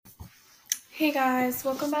Hey guys,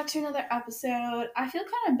 welcome back to another episode. I feel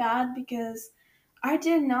kind of bad because I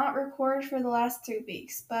did not record for the last 3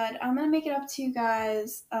 weeks, but I'm gonna make it up to you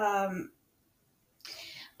guys by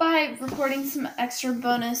recording some extra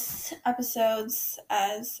bonus episodes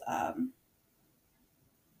as I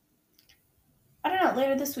don't know,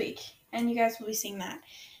 later this week, and you guys will be seeing that.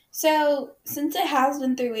 So, since it has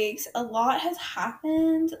been 3 weeks, a lot has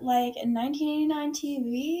happened, like in 1989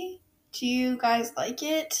 TV. Do you guys like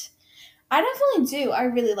it? I definitely do. I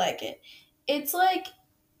really like it. It's like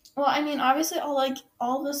Well, I mean, obviously,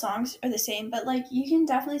 all the songs are the same, but like you can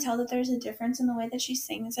definitely tell that there's a difference in the way that she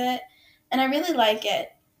sings it, and I really like it.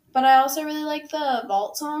 But I also really like the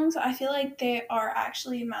vault songs. I feel like they are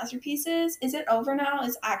actually masterpieces. Is It Over Now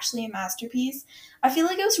is actually a masterpiece. I feel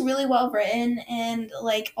like it was really well written, and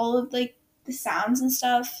like all of like the sounds and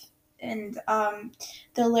stuff, and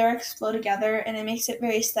the lyrics flow together, and it makes it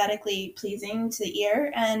very aesthetically pleasing to the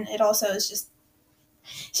ear, and it also is just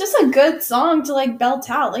it's just a good song to like belt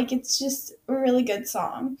out. Like it's just a really good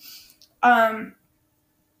song. Um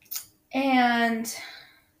and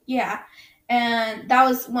yeah, and that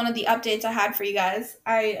was one of the updates I had for you guys.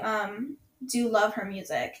 I do love her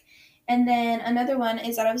music. And then another one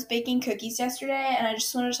is that I was baking cookies yesterday and I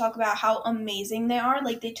just wanted to talk about how amazing they are.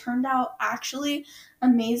 Like they turned out actually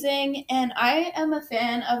amazing, and I am a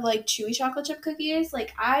fan of like chewy chocolate chip cookies.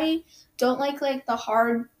 Like I don't like the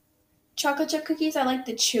hard chocolate chip cookies. I like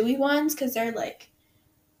the chewy ones because they're like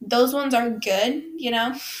those ones are good, you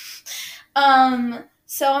know.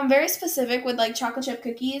 So I'm very specific with like chocolate chip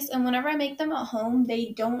cookies, and whenever I make them at home, they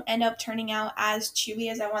don't end up turning out as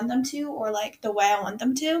chewy as I want them to, or like the way I want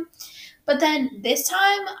them to. But then this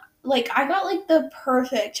time, like I got like the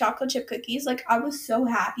perfect chocolate chip cookies. Like I was so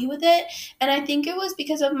happy with it. And I think it was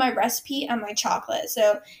because of my recipe and my chocolate.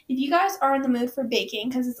 So if you guys are in the mood for baking,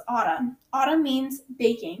 because it's autumn, autumn means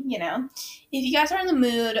baking, you know. If you guys are in the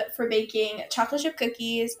mood for baking chocolate chip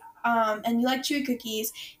cookies, and you like chewy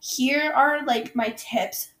cookies, here are like my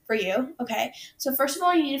tips for you. Okay. So first of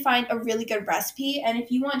all, you need to find a really good recipe. And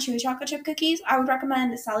if you want chewy chocolate chip cookies, I would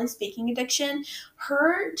recommend Sally's Baking Addiction.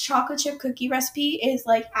 Her chocolate chip cookie recipe is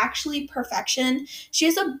like actually perfection. She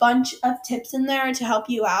has a bunch of tips in there to help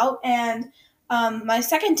you out. And my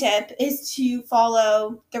second tip is to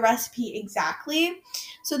follow the recipe exactly.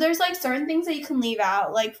 So there's like certain things that you can leave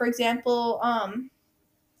out. Like for example,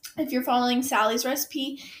 if you're following Sally's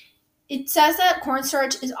recipe, it says that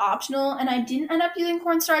cornstarch is optional, and I didn't end up using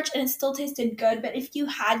cornstarch, and it still tasted good. But if you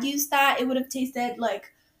had used that, it would have tasted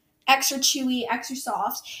like extra chewy, extra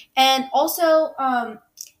soft. And also,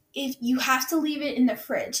 if you have to leave it in the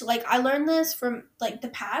fridge. Like I learned this from like the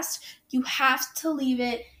past, you have to leave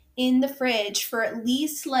it in the fridge for at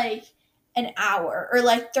least like an hour or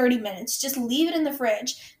like 30 minutes. Just leave it in the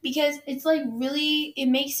fridge because it's like really it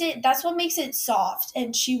makes it that's what makes it soft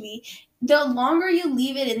and chewy. The longer you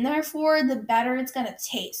leave it in there for, the better it's going to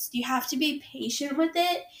taste. You have to be patient with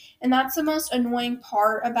it, and that's the most annoying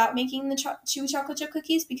part about making the chewy chocolate chip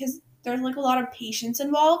cookies because there's like a lot of patience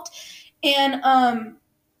involved. And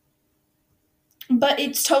but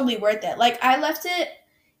it's totally worth it. Like I left it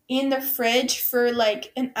in the fridge for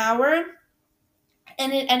like an hour,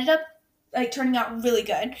 and it ended up like turning out really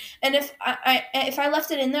good. And if I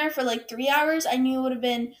left it in there for like 3 hours, I knew it would have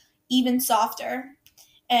been even softer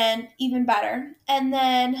and even better. And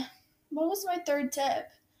then what was my third tip?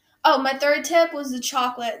 Oh, my third tip was the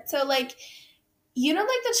chocolate. So like like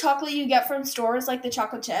the chocolate you get from stores, like the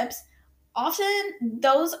chocolate chips, often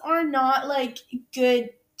those are not like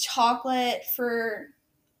good chocolate for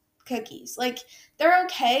cookies. Like they're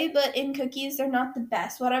okay, but in cookies they're not the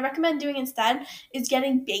best. What I recommend doing instead is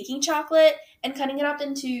getting baking chocolate and cutting it up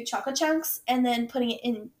into chocolate chunks and then putting it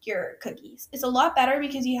in your cookies. It's a lot better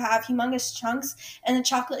because you have humongous chunks and the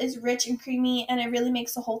chocolate is rich and creamy and it really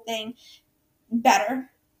makes the whole thing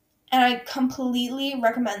better. And I completely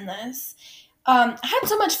recommend this. I had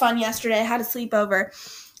so much fun yesterday. I had a sleepover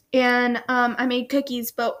and I made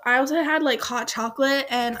cookies, but I also had like hot chocolate,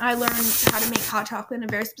 and I learned how to make hot chocolate in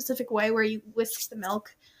a very specific way where you whisk the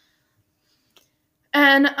milk.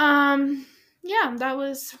 And yeah, that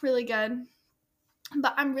was really good.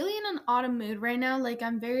 But I'm really in an autumn mood right now. Like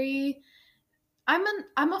I'm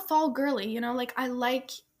a fall girly, like I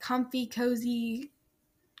like comfy, cozy,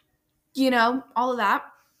 all of that.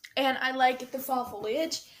 And I like the fall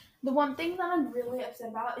foliage. The one thing that I'm really upset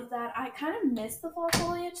about is that I kind of miss the fall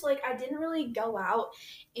foliage. Like, I didn't really go out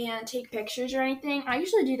and take pictures or anything. I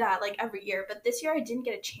usually do that, like, every year. But this year I didn't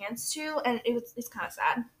get a chance to, and it's kind of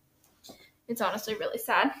sad. It's honestly really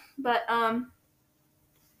sad. But,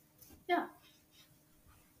 yeah.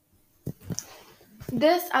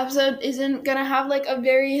 This episode isn't gonna have like a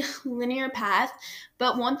very linear path,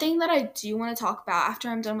 but one thing that I do want to talk about after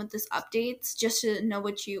I'm done with this updates, just to know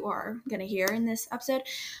what you are gonna hear in this episode,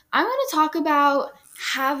 I want to talk about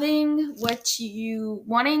wanting what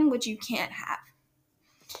you can't have.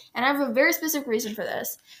 And I have a very specific reason for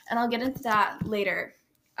this, and I'll get into that later.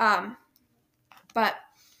 But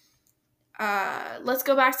let's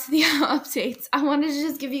go back to the updates. I wanted to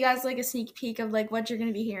just give you guys like a sneak peek of like what you're going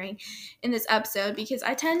to be hearing in this episode, because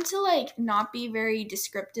I tend to like not be very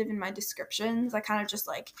descriptive in my descriptions. I kind of just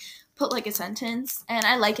like put like a sentence, and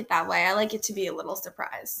I like it that way. I like it to be a little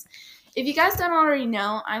surprise. If you guys don't already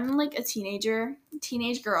know, I'm like a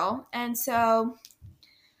teenage girl, and so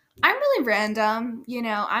I'm really random,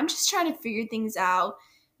 I'm just trying to figure things out,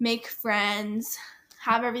 make friends,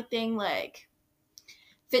 have everything like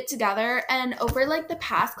fit together. And over like the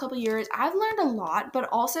past couple years, I've learned a lot, but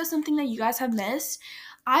also something that you guys have missed.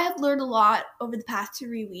 I have learned a lot over the past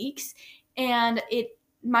 3 weeks, and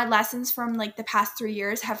my lessons from like the past 3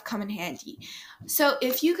 years have come in handy. So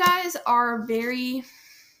if you guys are very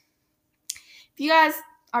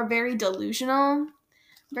delusional,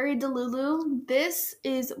 very delulu, this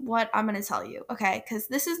is what I'm going to tell you, okay? Because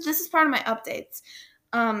this is part of my updates,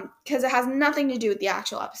 because it has nothing to do with the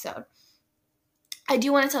actual episode. I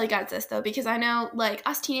do want to tell you guys this, though, because I know, like,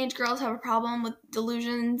 us teenage girls have a problem with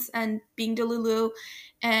delusions and being delulu,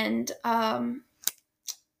 and,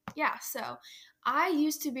 yeah, so I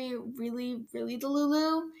used to be really, really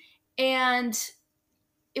delulu, and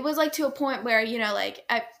it was, like, to a point where, like,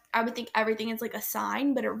 I would think everything is, like, a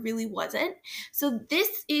sign, but it really wasn't. So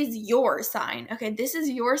this is your sign, okay? This is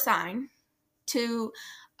your sign to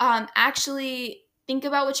actually think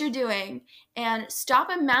about what you're doing and stop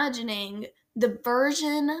imagining the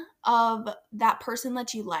version of that person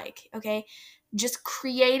that you like, okay? Just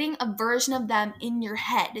creating a version of them in your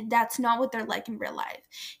head. That's not what they're like in real life.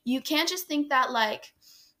 You can't just think that, like,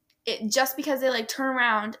 just because they, like, turn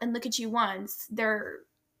around and look at you once, they're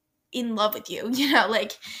in love with you,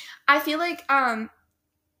 Like, I feel like,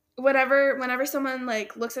 whenever someone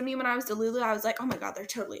like looks at me when I was delulu, I was like, oh my god, they're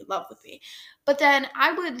totally in love with me. But then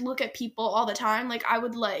I would look at people all the time. Like, I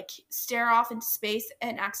would like stare off into space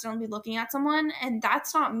and accidentally be looking at someone, and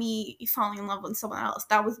that's not me falling in love with someone else.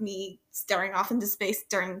 That was me staring off into space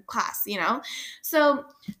during class, So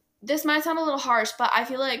this might sound a little harsh, but I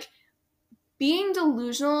feel like being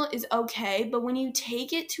delusional is okay, but when you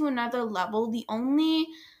take it to another level, the only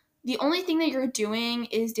thing that you're doing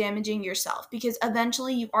is damaging yourself, because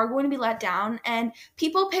eventually you are going to be let down, and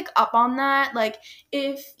people pick up on that. Like,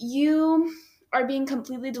 if you are being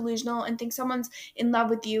completely delusional and think someone's in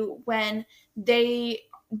love with you and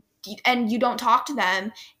you don't talk to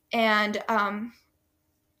them, and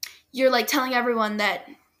you're like telling everyone that,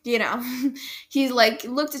 he's like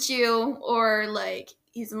looked at you, or like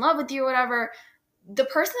he's in love with you or whatever, the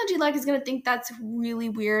person that you like is going to think that's really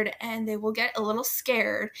weird, and they will get a little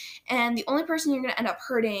scared, and the only person you're going to end up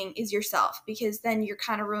hurting is yourself, because then you're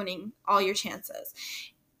kind of ruining all your chances.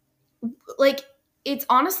 Like, it's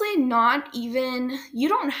honestly not even, you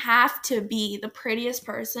don't have to be the prettiest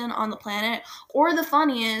person on the planet or the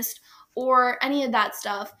funniest or any of that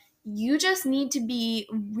stuff. You just need to be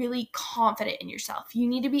really confident in yourself. You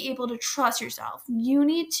need to be able to trust yourself. You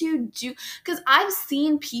need to because I've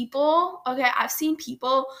seen people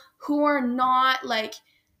who are not like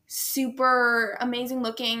super amazing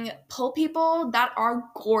looking pull people that are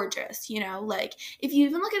gorgeous, like if you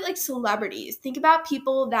even look at like celebrities, think about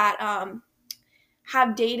people that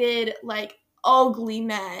have dated like ugly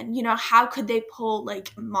men, how could they pull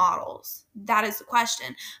like models? That is the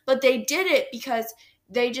question. But they did it because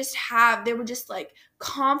they were just like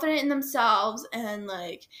confident in themselves, and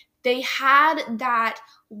like they had that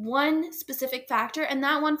one specific factor, and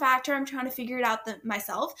that one factor I'm trying to figure it out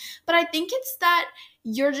myself. But I think it's that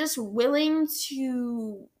you're just willing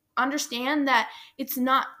to understand that it's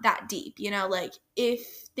not that deep, like if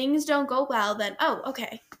things don't go well, then oh,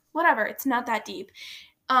 okay, whatever, it's not that deep.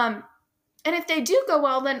 And if they do go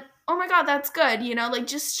well, then oh my god, that's good, like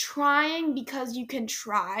just trying because you can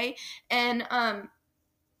try, and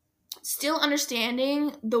still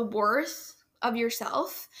understanding the worth of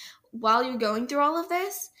yourself while you're going through all of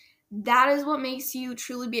this. That is what makes you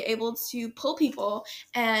truly be able to pull people,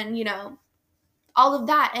 and all of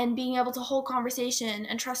that, and being able to hold conversation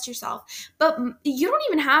and trust yourself. But you don't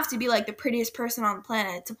even have to be like the prettiest person on the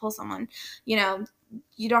planet to pull someone. You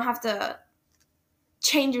don't have to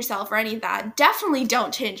change yourself or any of that. Definitely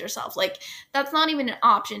don't change yourself. Like, that's not even an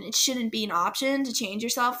option. It shouldn't be an option to change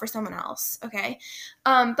yourself for someone else, okay?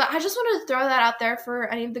 But I just wanted to throw that out there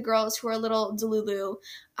for any of the girls who are a little delulu,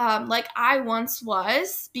 like I once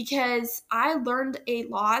was, because I learned a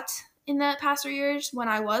lot in the past 3 years when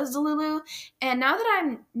I was delulu, and now that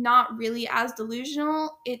I'm not really as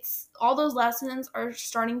delusional, it's all those lessons are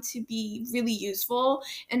starting to be really useful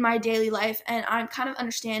in my daily life, and I'm kind of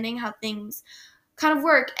understanding how things kind of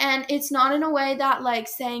work. And it's not in a way that like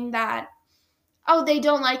saying that, oh, they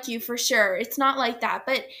don't like you for sure. It's not like that.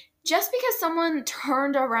 But just because someone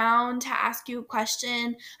turned around to ask you a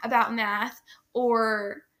question about math,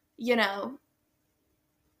 or, you know,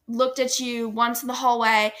 looked at you once in the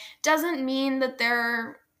hallway, doesn't mean that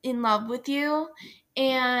they're in love with you.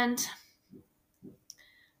 And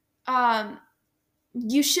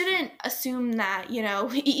you shouldn't assume that, you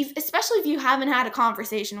know, especially if you haven't had a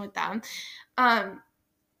conversation with them.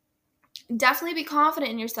 Definitely be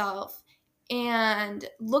confident in yourself and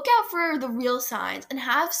look out for the real signs, and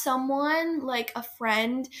have someone like a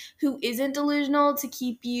friend who isn't delusional to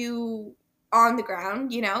keep you on the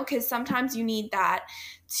ground, you know, because sometimes you need that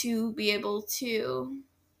to be able to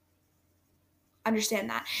understand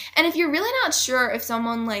that. And if you're really not sure if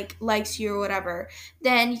someone like likes you or whatever,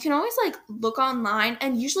 then you can always like look online,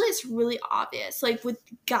 and usually it's really obvious. Like with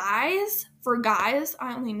guys, for guys,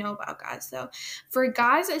 I only know about guys though. For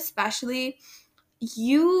guys especially,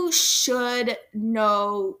 you should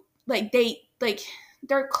know, like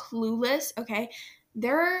they're clueless, okay?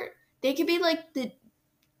 They could be like the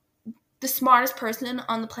smartest person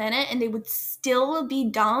on the planet, and they would still be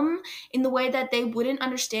dumb in the way that they wouldn't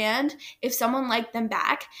understand if someone liked them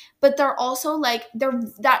back. But they're also like,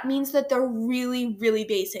 that means that they're really, really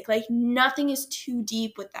basic. Like nothing is too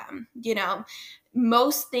deep with them, you know?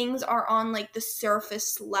 Most things are on like the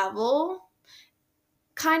surface level,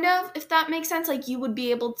 kind of, if that makes sense. Like you would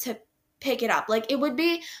be able to pick it up. Like it would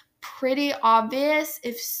be pretty obvious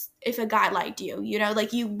if a guy liked you, you know,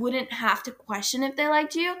 like you wouldn't have to question if they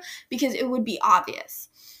liked you, because it would be obvious.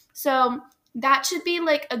 So that should be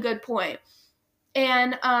like a good point.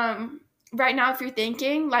 And right now, if you're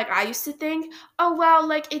thinking like I used to think, oh well,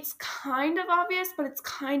 like it's kind of obvious but it's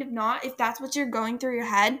kind of not, if that's what you're going through your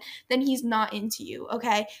head, then he's not into you,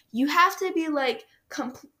 okay? You have to be like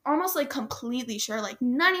almost like completely sure, like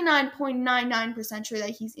 99.99% sure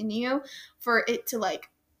that he's into you for it to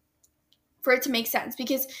make sense,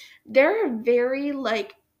 because they're very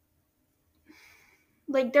like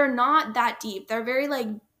they're not that deep. They're very like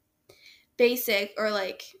basic, or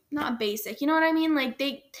like not basic, you know what I mean? Like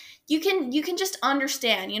you can just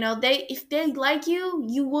understand, you know, if they like you,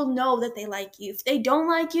 you will know that they like you. If they don't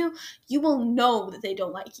like you, you will know that they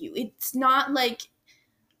don't like you. It's not like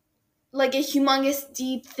a humongous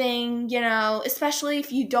deep thing, you know, especially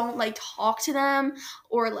if you don't like talk to them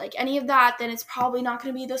or like any of that, then it's probably not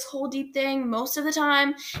going to be this whole deep thing most of the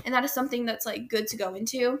time. And that is something that's like good to go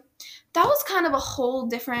into. That was kind of a whole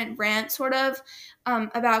different rant sort of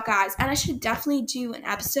about guys. And I should definitely do an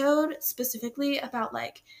episode specifically about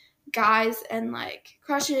like guys and like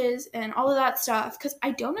crushes and all of that stuff, because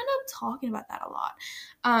I don't end up talking about that a lot.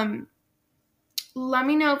 Let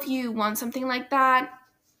me know if you want something like that.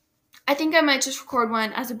 I think I might just record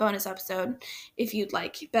one as a bonus episode if you'd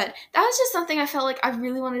like. But that was just something I felt like I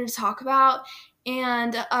really wanted to talk about.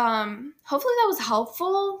 And hopefully that was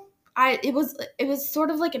helpful. It was sort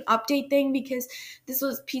of like an update thing, because this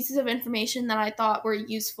was pieces of information that I thought were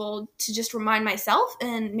useful to just remind myself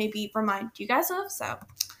and maybe remind you guys of. So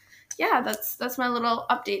yeah, that's my little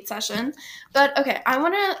update session. But okay,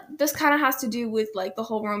 this kind of has to do with like the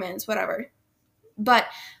whole romance, whatever. But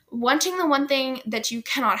wanting the one thing that you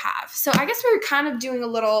cannot have. So I guess we were kind of doing a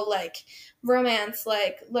little like romance,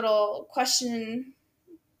 like little question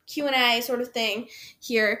Q&A sort of thing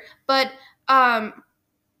here. But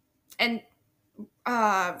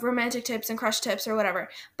romantic tips and crush tips or whatever.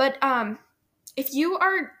 But if you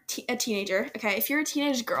are a teenager, okay, if you're a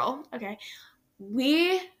teenage girl, okay,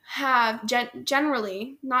 we have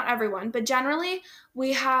generally, not everyone, but generally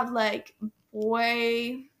we have like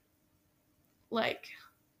boy like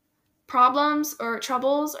problems or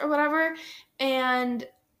troubles or whatever. And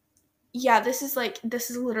yeah, this is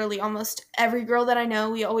literally almost every girl that I know.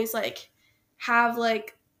 We always like have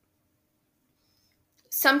like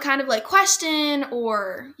some kind of like question,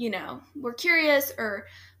 or, you know, we're curious, or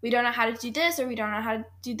we don't know how to do this, or we don't know how to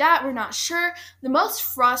do that. We're not sure. The most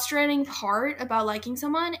frustrating part about liking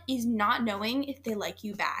someone is not knowing if they like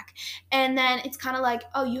you back. And then it's kind of like,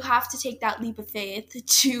 oh, you have to take that leap of faith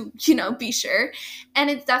to, you know, be sure. And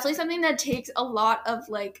it's definitely something that takes a lot of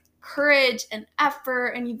like courage and effort,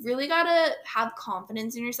 and you really gotta have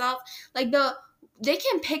confidence in yourself. Like they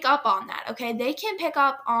can pick up on that, okay? They can pick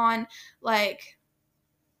up on like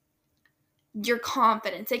your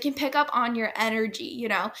confidence. They can pick up on your energy, you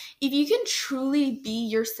know? If you can truly be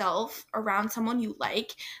yourself around someone you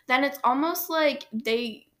like, then it's almost like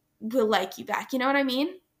they will like you back. You know what I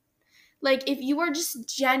mean? Like, if you are just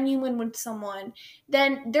genuine with someone,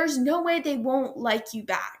 then there's no way they won't like you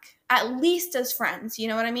back, at least as friends. You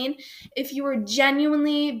know what I mean? If you are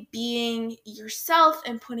genuinely being yourself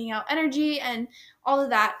and putting out energy and all of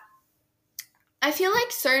that, I feel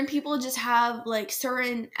like certain people just have like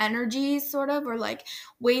certain energies, sort of, or like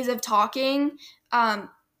ways of talking, and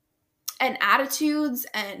attitudes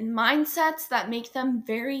and mindsets that make them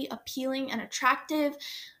very appealing and attractive.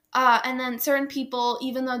 And then certain people,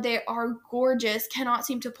 even though they are gorgeous, cannot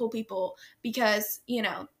seem to pull people because, you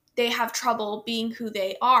know, they have trouble being who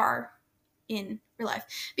they are in real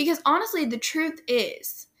life. Because honestly, the truth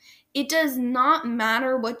is, it does not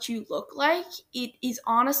matter what you look like. It is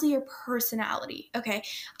honestly your personality. Okay.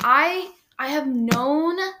 I have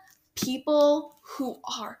known people who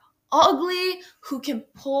are ugly, who can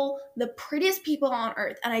pull the prettiest people on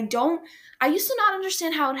earth. And I used to not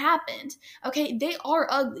understand how it happened. Okay. They are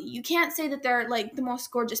ugly. You can't say that they're like the most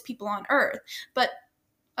gorgeous people on earth. But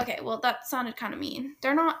okay, well, that sounded kind of mean.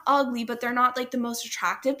 They're not ugly, but they're not like the most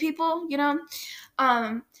attractive people, you know?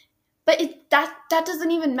 But that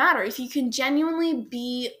doesn't even matter. If you can genuinely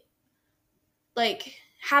be like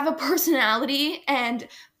have a personality and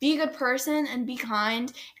be a good person and be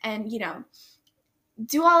kind and, you know,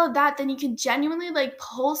 do all of that, then you can genuinely like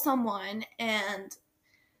pull someone and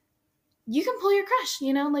you can pull your crush,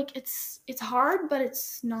 you know? Like it's hard, but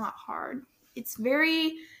it's not hard. It's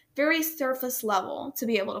very, very surface level to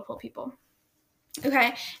be able to pull people.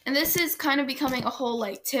 Okay, and this is kind of becoming a whole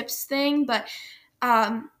like tips thing, but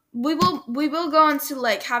we will go into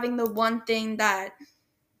like having the one thing that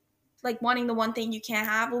like wanting the one thing you can't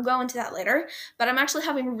have. We'll go into that later, but I'm actually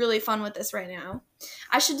having really fun with this right now.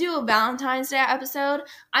 I should do a Valentine's Day episode.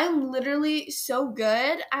 I'm literally so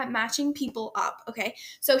good at matching people up, okay?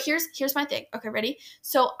 So here's my thing. Okay, ready?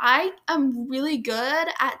 So I am really good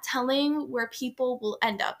at telling where people will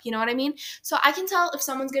end up, you know what I mean? So I can tell if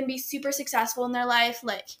someone's going to be super successful in their life,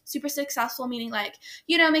 like super successful meaning like,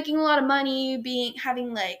 you know, making a lot of money, being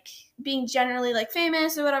generally like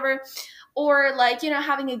famous or whatever, or like, you know,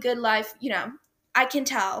 having a good life, you know, I can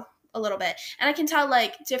tell a little bit. And I can tell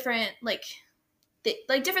like different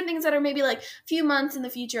different things that are maybe like a few months in the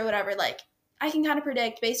future or whatever. Like I can kind of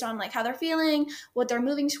predict based on like how they're feeling, what they're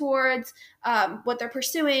moving towards, what they're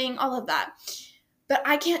pursuing, all of that. But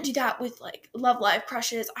I can't do that with like love life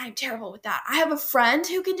crushes. I'm terrible with that. I have a friend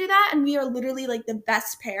who can do that, and we are literally like the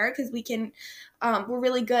best pair because we can, we're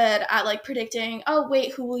really good at like predicting, oh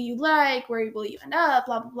wait, who will you like? Where will you end up?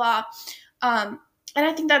 Blah, blah, blah. And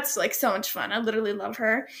I think that's like so much fun. I literally love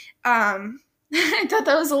her. I thought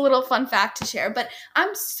that was a little fun fact to share, but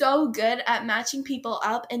I'm so good at matching people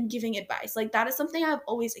up and giving advice. Like that is something I've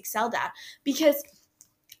always excelled at because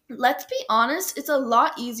let's be honest, it's a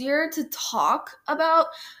lot easier to talk about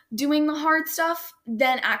doing the hard stuff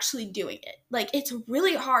than actually doing it. Like, it's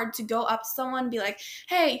really hard to go up to someone and be like,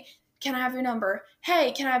 hey, can I have your number?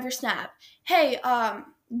 Hey, can I have your snap? Hey,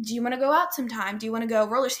 do you want to go out sometime? Do you want to go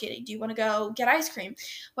roller skating? Do you want to go get ice cream?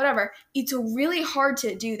 Whatever. It's really hard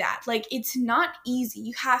to do that. Like, it's not easy.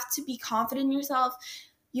 You have to be confident in yourself.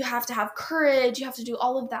 You have to have courage. You have to do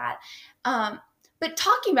all of that. But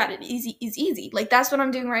talking about it is easy. Like, that's what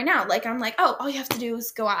I'm doing right now. Like, I'm like, oh, all you have to do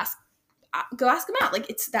is go ask them out. Like,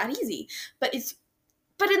 it's that easy. But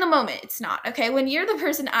in the moment, it's not, okay? When you're the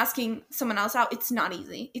person asking someone else out, it's not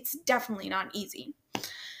easy. It's definitely not easy.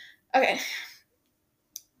 Okay.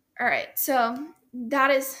 All right. So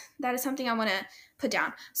that is something I want to put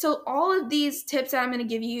down. So all of these tips that I'm going to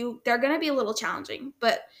give you, they're going to be a little challenging,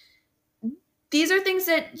 but these are things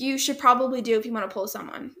that you should probably do if you want to pull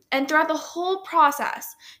someone. And throughout the whole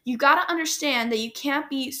process, you got to understand that you can't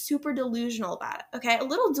be super delusional about it, okay? A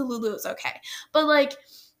little delulu is okay. But, like,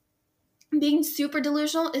 being super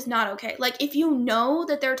delusional is not okay. Like, if you know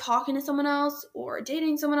that they're talking to someone else or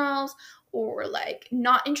dating someone else or, like,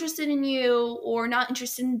 not interested in you or not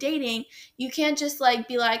interested in dating, you can't just, like,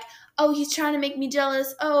 be like, oh, he's trying to make me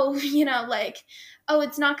jealous. Oh, you know, like, oh,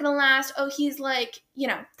 it's not going to last. Oh, he's like, you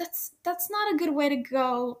know, that's not a good way to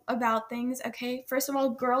go about things, okay? First of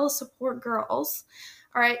all, girls support girls,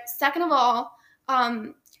 all right? Second of all,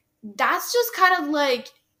 that's just kind of like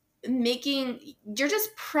you're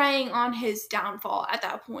just preying on his downfall at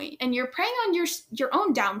that point, and you're preying on your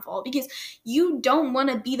own downfall, because you don't want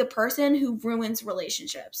to be the person who ruins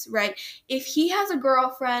relationships, right? If he has a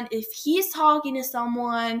girlfriend, if he's talking to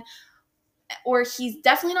someone, or he's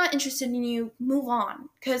definitely not interested in you, move on.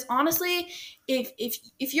 Because honestly,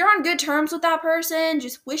 if you're on good terms with that person,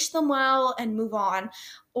 just wish them well and move on.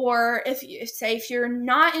 Or if you're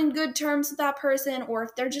not in good terms with that person, or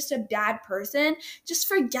if they're just a bad person, just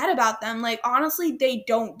forget about them. Like, honestly, they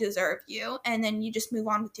don't deserve you, and then you just move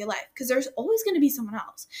on with your life, because there's always going to be someone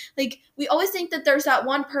else. Like, we always think that there's that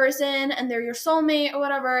one person and they're your soulmate or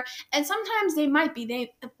whatever, and sometimes they might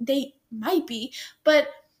be, but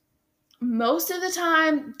most of the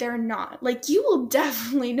time they're not. Like, you will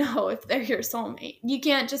definitely know if they're your soulmate. You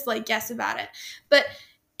can't just like guess about it. But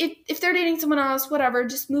if they're dating someone else, whatever,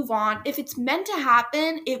 just move on. If it's meant to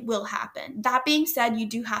happen, it will happen. That being said, you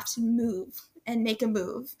do have to move and make a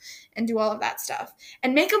move and do all of that stuff.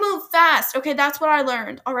 And make a move fast. Okay, that's what I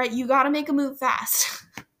learned. All right, you got to make a move fast.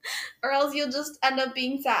 Or else you'll just end up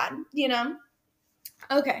being sad, you know?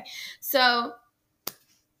 Okay, so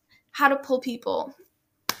how to pull people.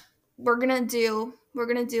 We're gonna do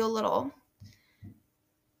a little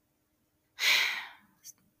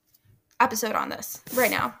episode on this right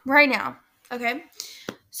now. Okay,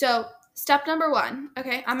 so step number 1.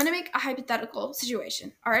 Okay, I'm gonna make a hypothetical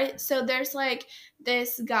situation. All right, so there's like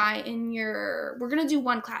this guy we're gonna do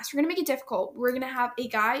one class. We're gonna make it difficult. We're gonna have a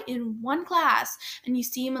guy in one class, and you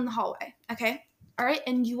see him in the hallway. Okay, all right,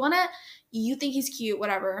 and you think he's cute,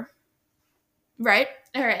 whatever, right?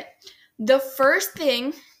 All right, the first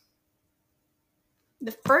thing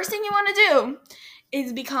you want to do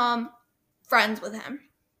is become friends with him.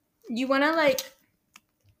 You want to like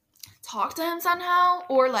talk to him somehow,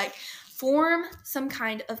 or like form some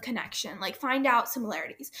kind of connection, like find out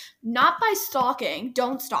similarities. Not by stalking.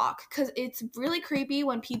 Don't stalk, because it's really creepy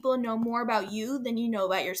when people know more about you than you know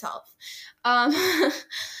about yourself.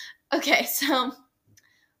 Okay, so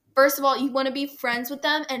first of all, you want to be friends with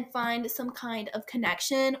them and find some kind of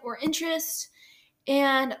connection or interest.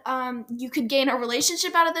 And you could gain a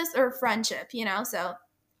relationship out of this, or a friendship, you know? So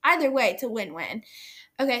either way, it's a win-win.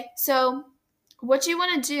 Okay, so what you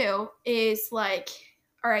want to do is like,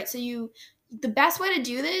 all right, so the best way to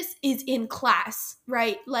do this is in class,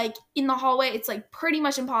 right? Like in the hallway, it's like pretty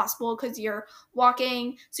much impossible because you're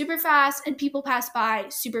walking super fast and people pass by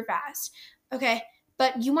super fast. Okay,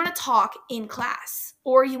 but you want to talk in class,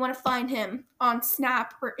 or you want to find him on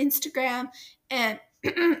Snap or Instagram, and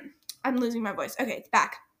I'm losing my voice. Okay, it's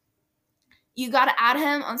back. You got to add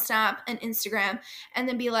him on Snap and Instagram, and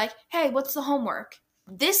then be like, hey, what's the homework?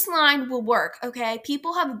 This line will work, okay?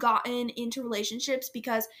 People have gotten into relationships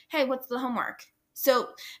because, hey, what's the homework? So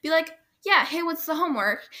be like, yeah, hey, what's the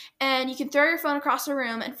homework? And you can throw your phone across the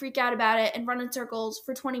room and freak out about it and run in circles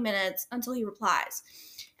for 20 minutes until he replies.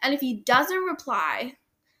 And if he doesn't reply,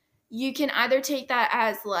 you can either take that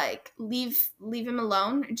as like leave him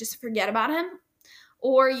alone and just forget about him,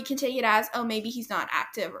 or you can take it as, oh, maybe he's not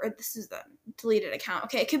active, or this is the deleted account.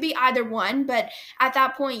 Okay, it could be either one, but at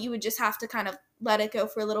that point, you would just have to kind of let it go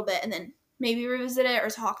for a little bit and then maybe revisit it or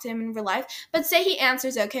talk to him in real life. But say he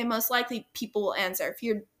answers, okay, most likely people will answer if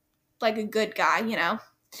you're like a good guy, you know?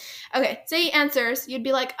 Okay, say he answers, you'd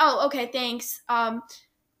be like, oh, okay, thanks.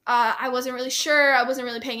 I wasn't really sure. I wasn't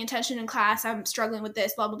really paying attention in class. I'm struggling with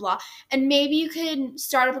this, blah, blah, blah. And maybe you could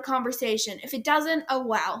start up a conversation. If it doesn't, oh,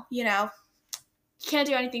 well, you know, you can't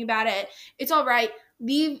do anything about it. It's all right.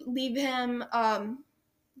 Leave him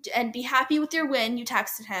and be happy with your win. You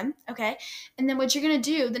texted him, okay? And then what you're going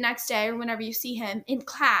to do the next day, or whenever you see him in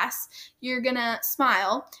class, you're going to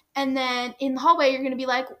smile. And then in the hallway, you're going to be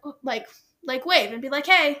like wave and be like,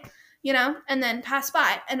 hey, you know, and then pass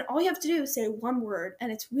by. And all you have to do is say one word,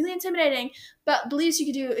 and it's really intimidating, but the least you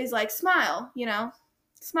could do is like smile, you know,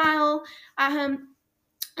 smile at him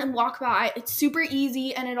and walk by. It's super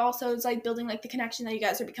easy, and it also is like building like the connection that you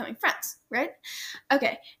guys are becoming friends, right?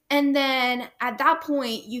 Okay, and then at that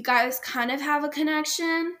point, you guys kind of have a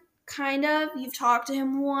connection, kind of. You've talked to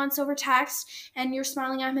him once over text, and you're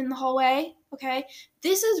smiling at him in the hallway, okay?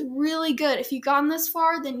 This is really good. If you've gotten this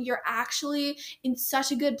far, then you're actually in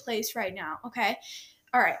such a good place right now, okay?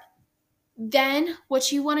 All right. Then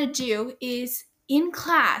what you want to do is in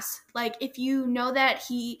class, like if you know that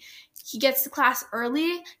he gets to class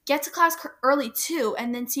early, get to class early too,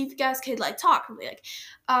 and then see if you guys could like talk, or be like,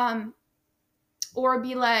 or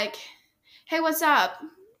be like, hey, what's up?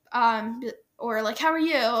 or like, how are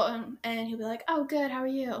you? And he'll be like, oh, good, how are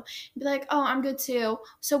you? He'd be like, oh, I'm good too.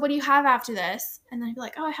 So what do you have after this? And then he'd be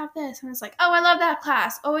like, oh, I have this. And it's like, oh, I love that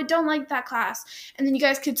class. Oh, I don't like that class. And then you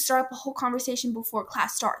guys could start up a whole conversation before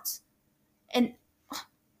class starts. And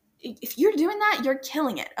if you're doing that, you're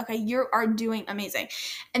killing it. Okay, you are doing amazing.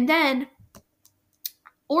 And then,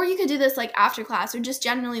 or you could do this like after class, or just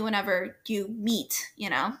generally whenever you meet,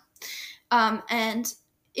 and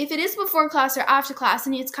if it is before class or after class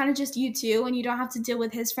and it's kind of just you two and you don't have to deal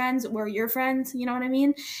with his friends or your friends, you know what I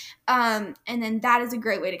mean? And then that is a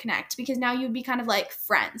great way to connect, because now you'd be kind of like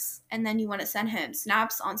friends, and then you want to send him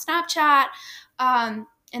snaps on Snapchat, and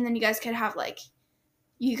then you guys could have like,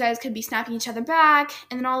 you guys could be snapping each other back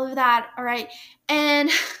and then all of that. All right. And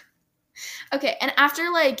okay, and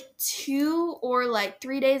after like 2 or like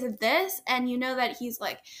 3 days of this, and you know that he's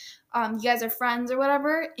like, you guys are friends or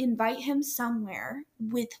whatever, invite him somewhere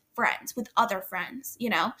with friends, with other friends,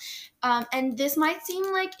 and this might seem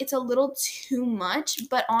like it's a little too much,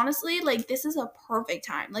 but honestly, like, this is a perfect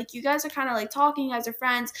time. Like, you guys are kind of like talking, you guys are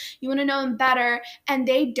friends, you want to know him better, and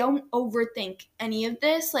they don't overthink any of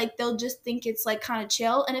this. Like, they'll just think it's like kind of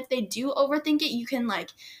chill, and if they do overthink it, you can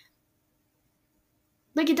like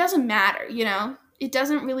it doesn't matter, it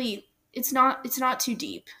doesn't really, it's not too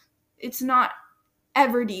deep. It's not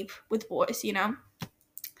ever deep with boys,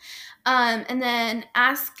 and then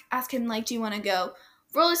ask him, like, do you want to go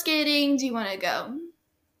roller skating? Do you want to go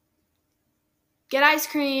get ice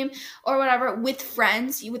cream or whatever with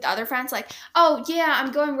friends, with other friends? Like, oh yeah,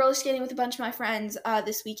 I'm going roller skating with a bunch of my friends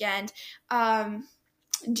this weekend.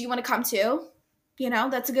 Do you want to come too?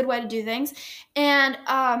 That's a good way to do things. And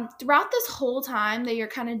throughout this whole time that you're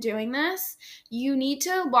kind of doing this, you need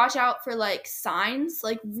to watch out for like signs,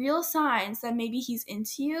 like real signs that maybe he's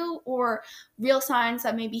into you, or real signs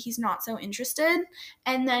that maybe he's not so interested.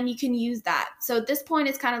 And then you can use that. So at this point,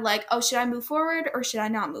 it's kind of like, oh, should I move forward or should I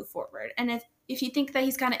not move forward? And if you think that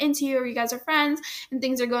he's kind of into you, or you guys are friends and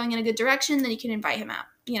things are going in a good direction, then you can invite him out,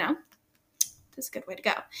 That's a good way to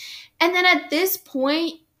go. And then at this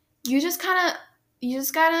point, you just gotta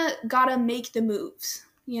make the moves,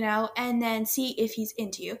 and then see if he's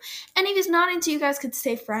into you. And if he's not into you, guys could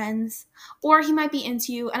stay friends, or he might be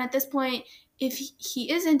into you. And at this point, if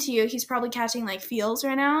he is into you, he's probably catching like feels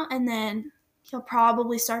right now, and then he'll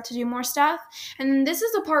probably start to do more stuff. And this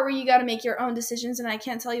is the part where you got to make your own decisions, and I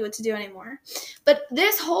can't tell you what to do anymore. But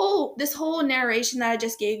this whole narration that I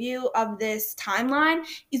just gave you of this timeline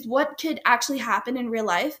is what could actually happen in real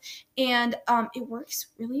life, and it works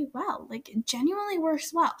really well. Like, it genuinely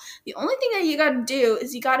works well. The only thing that you got to do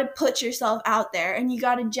is you got to put yourself out there, and you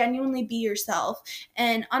got to genuinely be yourself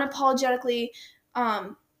and unapologetically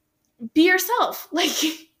be yourself.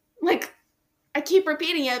 Like I keep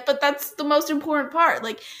repeating it, but that's the most important part.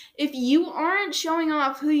 Like, if you aren't showing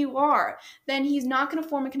off who you are, then he's not going to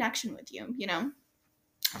form a connection with you,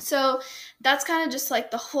 So that's kind of just like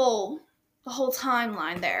the whole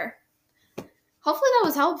timeline there. Hopefully that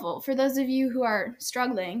was helpful for those of you who are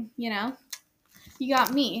struggling, You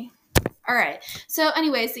got me. All right. So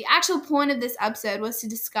anyways, the actual point of this episode was to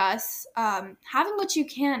discuss having what you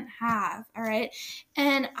can't have, all right?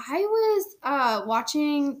 And I was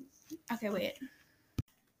watching... Okay, wait.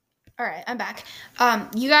 All right, I'm back.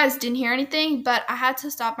 You guys didn't hear anything, but I had to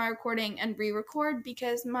stop my recording and re-record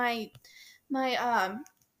because my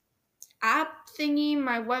app thingy,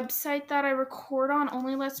 my website that I record on,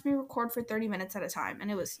 only lets me record for 30 minutes at a time, and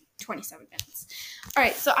it was 27 minutes. All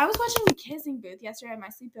right, so I was watching The Kissing Booth yesterday at my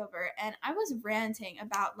sleepover, and I was ranting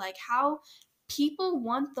about like how people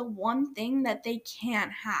want the one thing that they can't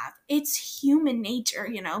have. It's human nature,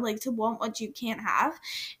 like to want what you can't have.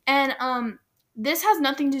 And this has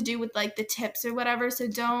nothing to do with like the tips or whatever, so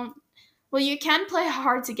well, you can play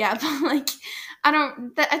hard to get, but like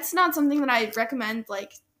it's not something that I recommend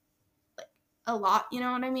like a lot, you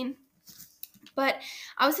know what I mean? But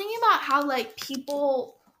I was thinking about how like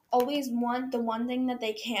people always want the one thing that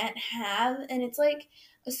they can't have, and it's like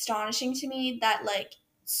astonishing to me that like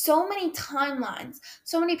so many timelines,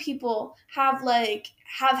 so many people have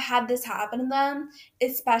had this happen to them,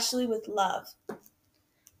 especially with love.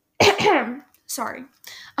 Sorry.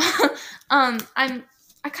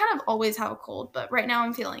 I kind of always have a cold, but right now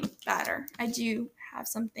I'm feeling better. I do have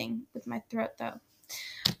something with my throat though.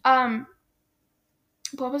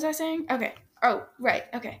 What was I saying? Okay. Oh, right.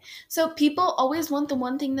 Okay. So people always want the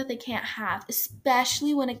one thing that they can't have,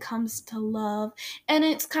 especially when it comes to love. And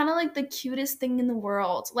it's kind of like the cutest thing in the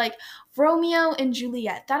world. Like Romeo and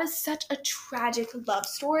Juliet. That is such a tragic love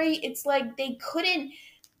story. It's like they couldn't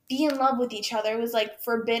be in love with each other. It was like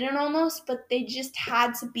forbidden almost, but they just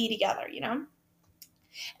had to be together,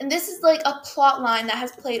 And this is like a plot line that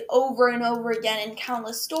has played over and over again in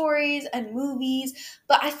countless stories and movies.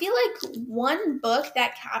 But I feel like one book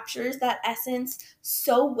that captures that essence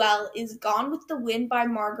so well is Gone with the Wind by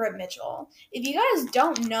Margaret Mitchell. If you guys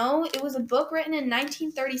don't know, it was a book written in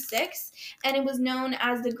 1936 and it was known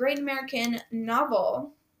as the Great American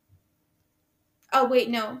Novel. Oh, wait,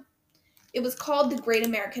 no. It was called The Great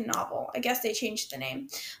American Novel. I guess they changed the name.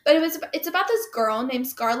 But it's about this girl named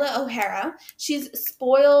Scarlett O'Hara. She's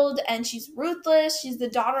spoiled and she's ruthless. She's the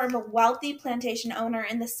daughter of a wealthy plantation owner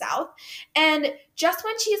in the South. And just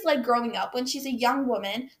when she's like growing up, when she's a young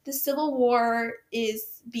woman, the Civil War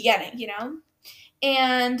is beginning, you know?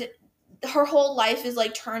 And her whole life is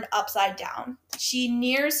like turned upside down. She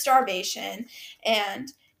nears starvation and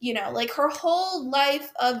like her whole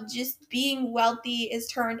life of just being wealthy is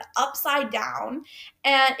turned upside down,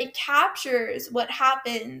 and it captures what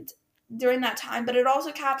happened during that time, but it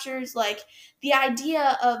also captures like the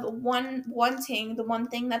idea of one wanting the one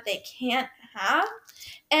thing that they can't have.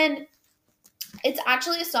 And it's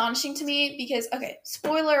actually astonishing to me because, okay,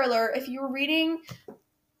 spoiler alert, if you were reading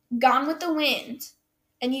Gone with the Wind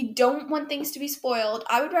and you don't want things to be spoiled,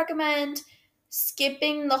 I would recommend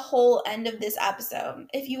skipping the whole end of this episode.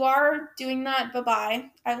 If you are doing that, bye-bye.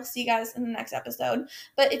 I will see you guys in the next episode.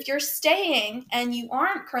 But if you're staying and you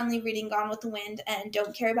aren't currently reading Gone with the Wind and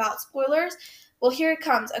don't care about spoilers, well, here it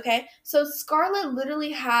comes, okay? So Scarlett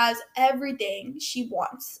literally has everything she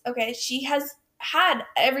wants, okay? She has had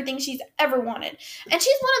everything she's ever wanted. And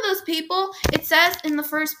she's one of those people, it says in the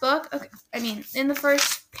first book, in the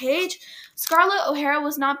first page, Scarlett O'Hara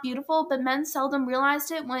was not beautiful, but men seldom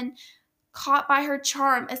realized it when caught by her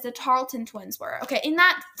charm as the Tarleton twins were. Okay, in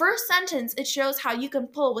that first sentence, it shows how you can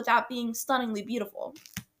pull without being stunningly beautiful.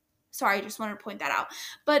 Sorry, I just wanted to point that out.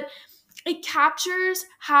 But it captures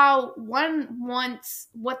how one wants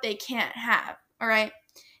what they can't have, all right?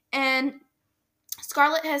 And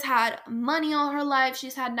Scarlett has had money all her life.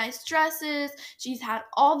 She's had nice dresses. She's had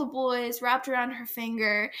all the boys wrapped around her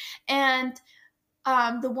finger. And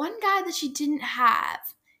the one guy that she didn't have,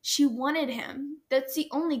 she wanted him. That's the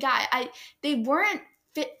only guy. They weren't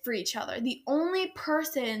fit for each other. The only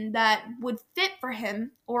person that would fit for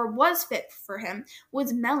him or was fit for him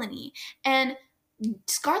was Melanie. And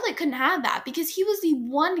Scarlett couldn't have that because he was the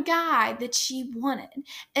one guy that she wanted.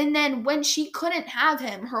 And then when she couldn't have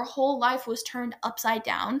him, her whole life was turned upside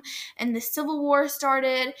down, and the Civil War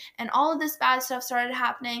started and all of this bad stuff started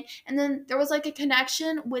happening. And then there was like a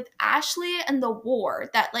connection with Ashley and the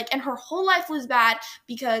war and her whole life was bad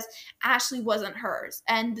because Ashley wasn't hers,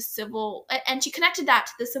 and and she connected that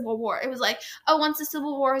to the Civil War. It was like, oh, once the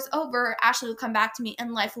Civil War is over, Ashley will come back to me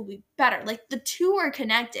and life will be better. Like the two are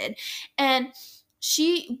connected. And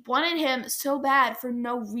she wanted him so bad for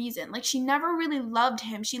no reason. Like, she never really loved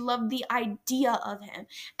him. She loved the idea of him.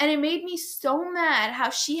 And it made me so mad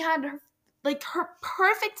how she had her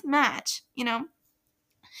perfect match,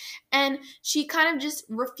 And she kind of just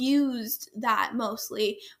refused that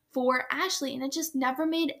mostly for Ashley. And it just never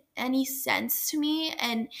made any sense to me.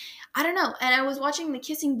 And I don't know. And I was watching The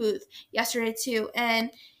Kissing Booth yesterday too.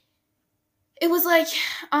 And it was like,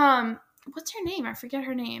 what's her name? I forget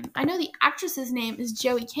her name. I know the actress's name is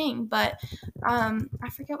Joey King, but I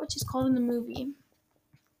forget what she's called in the movie.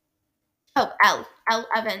 Oh, Elle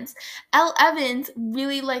Evans. Elle Evans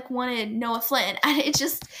really wanted Noah Flynn, and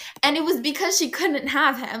it was because she couldn't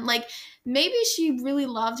have him. Like, maybe she really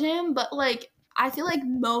loved him, but I feel like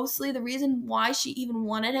mostly the reason why she even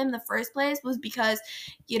wanted him in the first place was because,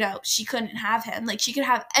 she couldn't have him. Like, she could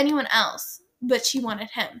have anyone else, but she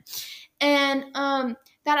wanted him. And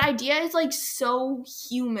that idea is so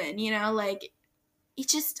human,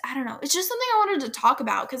 it's just, I don't know. It's just something I wanted to talk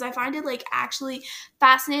about because I find it actually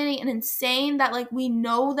fascinating and insane that we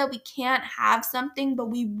know that we can't have something,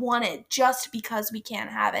 but we want it just because we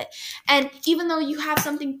can't have it. And even though you have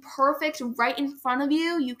something perfect right in front of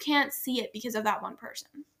you, you can't see it because of that one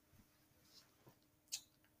person.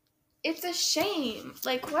 It's a shame.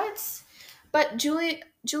 What? But Juliet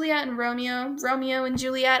and Romeo and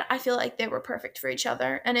Juliet, I feel like they were perfect for each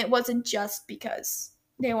other. And it wasn't just because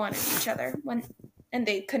they wanted each other and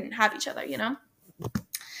they couldn't have each other,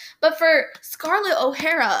 But for Scarlett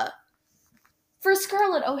O'Hara,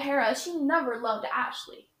 she never loved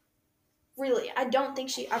Ashley. Really, I don't think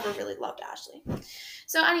she ever really loved Ashley.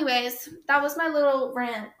 So anyways, that was my little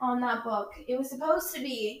rant on that book. It was supposed to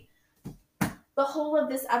be the whole of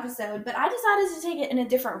this episode, but I decided to take it in a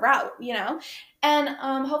different route, and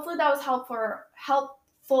hopefully that was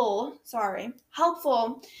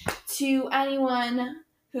helpful to anyone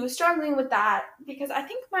who's struggling with that, because I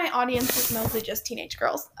think my audience is mostly just teenage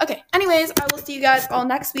girls. Okay, anyways, I will see you guys all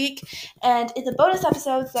next week, and in the bonus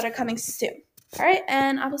episodes that are coming soon. All right,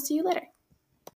 and I will see you later.